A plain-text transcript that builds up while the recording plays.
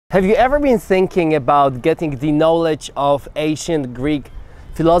Have you ever been thinking about getting the knowledge of ancient Greek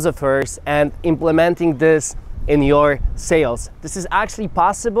philosophers and implementing this in your sales? This is actually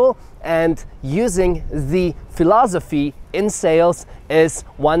possible, and using the philosophy in sales is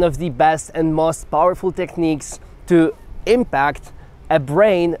one of the best and most powerful techniques to impact a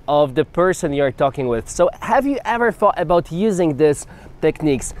brain of the person you're talking with. So have you ever thought about using these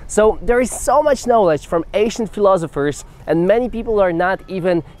techniques? So there is so much knowledge from ancient philosophers, and many people are not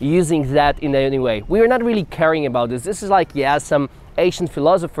even using that in any way. We are not really caring about this. This is like, yeah, some ancient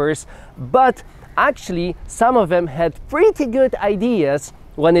philosophers, but actually some of them had pretty good ideas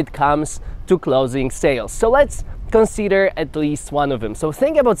when it comes to closing sales. So let's consider at least one of them. So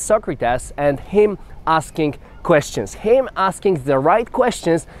think about Socrates and him asking questions, him asking the right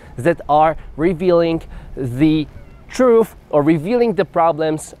questions that are revealing the truth or revealing the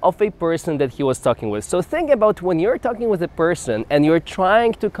problems of a person that he was talking with. So think about when you're talking with a person and you're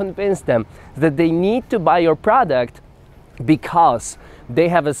trying to convince them that they need to buy your product because they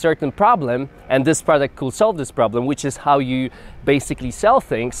have a certain problem and this product could solve this problem, which is how you basically sell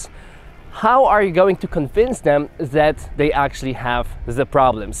things. How are you going to convince them that they actually have the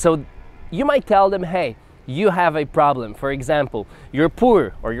problem? So you might tell them, hey, you have a problem. For example, you're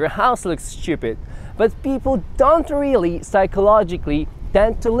poor or your house looks stupid, but people don't really psychologically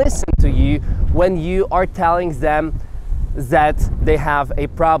tend to listen to you when you are telling them that they have a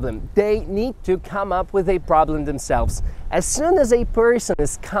problem. They need to come up with a problem themselves. As soon as a person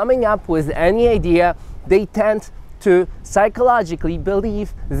is coming up with any idea, they tend to psychologically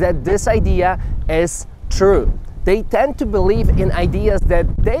believe that this idea is true. They tend to believe in ideas that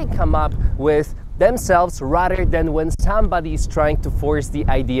they come up with themselves rather than when somebody is trying to force the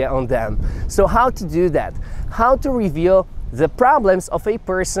idea on them. So how to do that? How to reveal the problems of a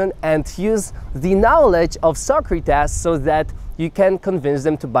person and use the knowledge of Socrates so that you can convince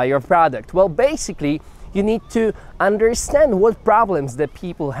them to buy your product? Well, basically, you need to understand what problems that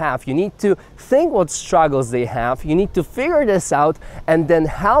people have. You need to think what struggles they have. You need to figure this out and then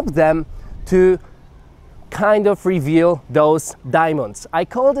help them to kind of reveal those diamonds. I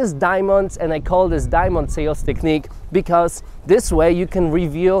call this diamonds, and I call this diamond sales technique because this way you can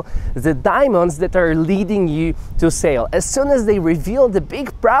reveal the diamonds that are leading you to sale. As soon as they reveal the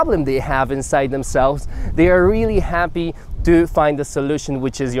big problem they have inside themselves, they are really happy to find a solution,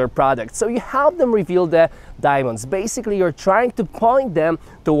 which is your product. So you help them reveal the diamonds. Basically, you're trying to point them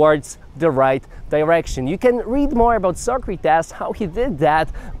towards the right direction. You can read more about Socrates, how he did that,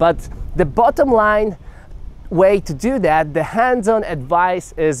 but the bottom line way to do that, the hands-on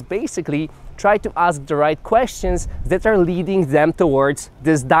advice, is basically try to ask the right questions that are leading them towards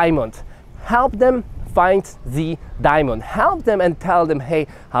this diamond. Help them find the diamond. Help them and tell them, hey,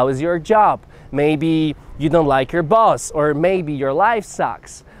 how is your job? Maybe you don't like your boss, or maybe your life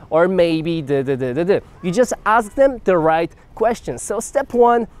sucks, or maybe You just ask them the right questions. So step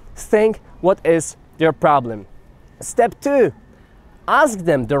one, think what is their problem. Step two, ask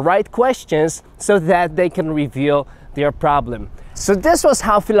them the right questions so that they can reveal their problem. So this was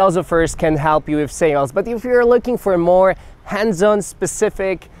how philosophers can help you with sales. But if you're looking for more hands-on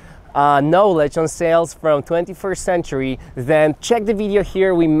specific knowledge on sales from 21st century, then check the video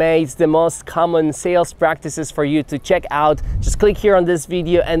here. We made the most common sales practices for you to check out. Just click here on this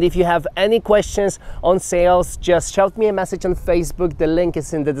video, and if you have any questions on sales, just shout me a message on Facebook. The link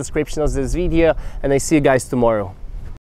is in the description of this video, and I see you guys tomorrow.